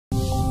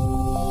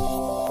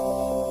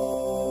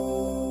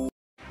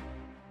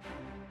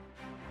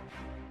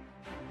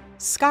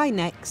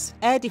Skynex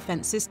air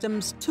defense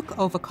systems took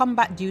over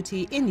combat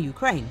duty in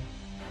Ukraine.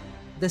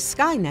 The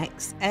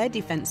Skynex air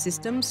defense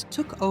systems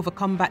took over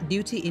combat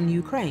duty in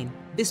Ukraine.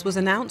 This was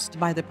announced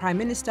by the Prime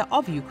Minister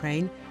of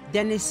Ukraine,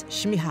 Denis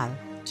Shmyhal.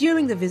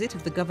 During the visit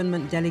of the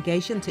government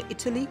delegation to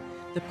Italy,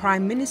 the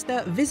Prime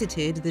Minister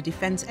visited the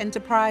defense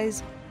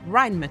enterprise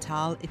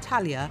Rheinmetall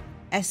Italia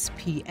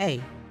SPA.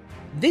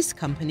 This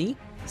company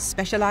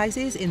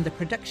specializes in the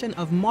production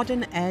of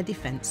modern air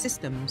defense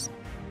systems.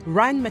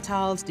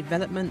 Rheinmetall's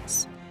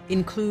developments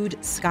include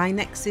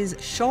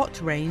Skynex's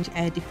short-range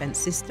air defense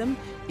system,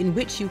 in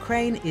which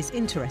Ukraine is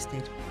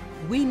interested.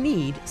 We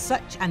need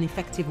such an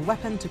effective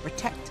weapon to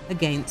protect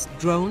against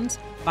drones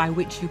by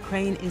which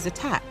Ukraine is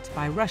attacked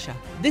by Russia.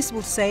 This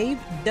will save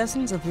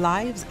dozens of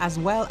lives as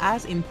well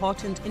as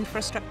important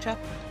infrastructure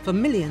for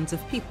millions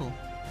of people,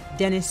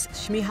 Denis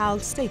Shmyhal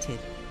stated.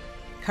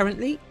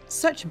 Currently,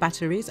 such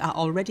batteries are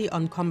already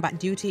on combat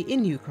duty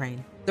in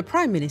Ukraine. The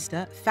Prime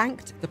Minister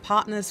thanked the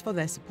partners for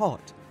their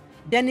support.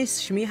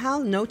 Denis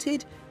Shmyhal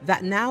noted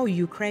that now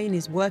Ukraine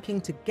is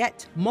working to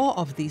get more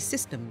of these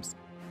systems.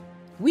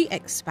 We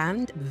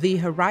expand the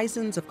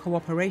horizons of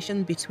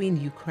cooperation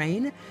between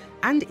Ukraine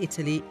and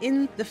Italy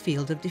in the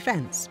field of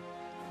defense.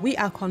 We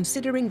are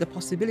considering the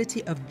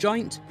possibility of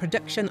joint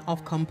production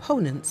of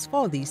components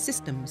for these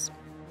systems.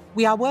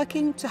 We are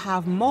working to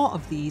have more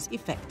of these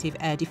effective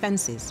air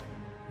defenses.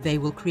 They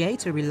will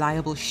create a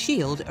reliable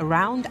shield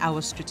around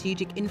our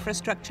strategic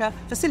infrastructure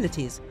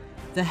facilities,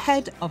 the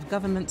head of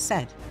government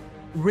said.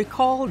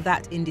 Recall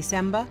that in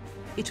December,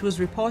 it was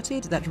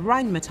reported that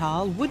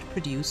Rheinmetall would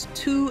produce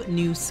 2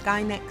 new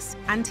Skynex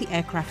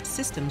anti-aircraft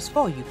systems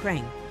for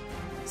Ukraine.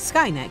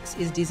 Skynex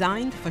is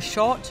designed for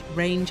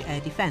short-range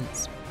air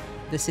defense.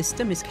 The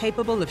system is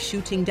capable of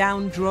shooting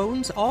down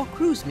drones or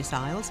cruise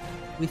missiles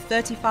with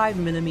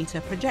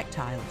 35mm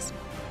projectiles.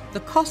 The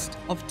cost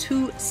of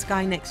 2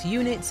 Skynex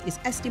units is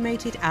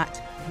estimated at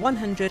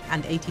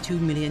 182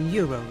 million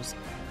euros.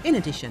 In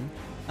addition,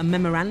 a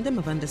memorandum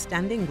of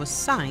understanding was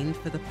signed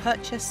for the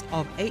purchase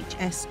of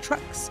HS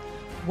trucks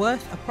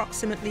worth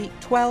approximately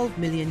 12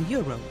 million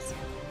euros.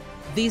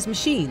 These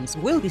machines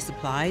will be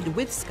supplied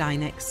with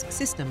Skynex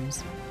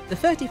systems. The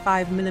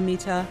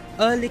 35mm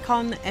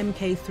Oerlikon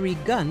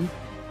Mk3 gun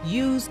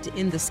used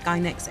in the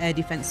Skynex air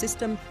defense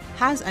system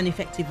has an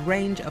effective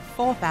range of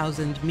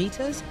 4,000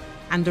 meters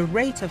and a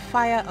rate of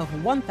fire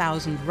of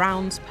 1,000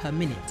 rounds per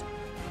minute.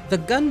 The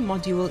gun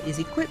module is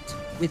equipped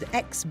with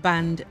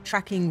X-band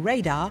tracking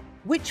radar,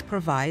 which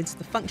provides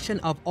the function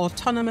of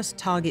autonomous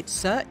target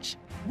search,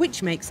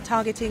 which makes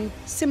targeting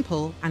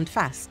simple and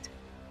fast.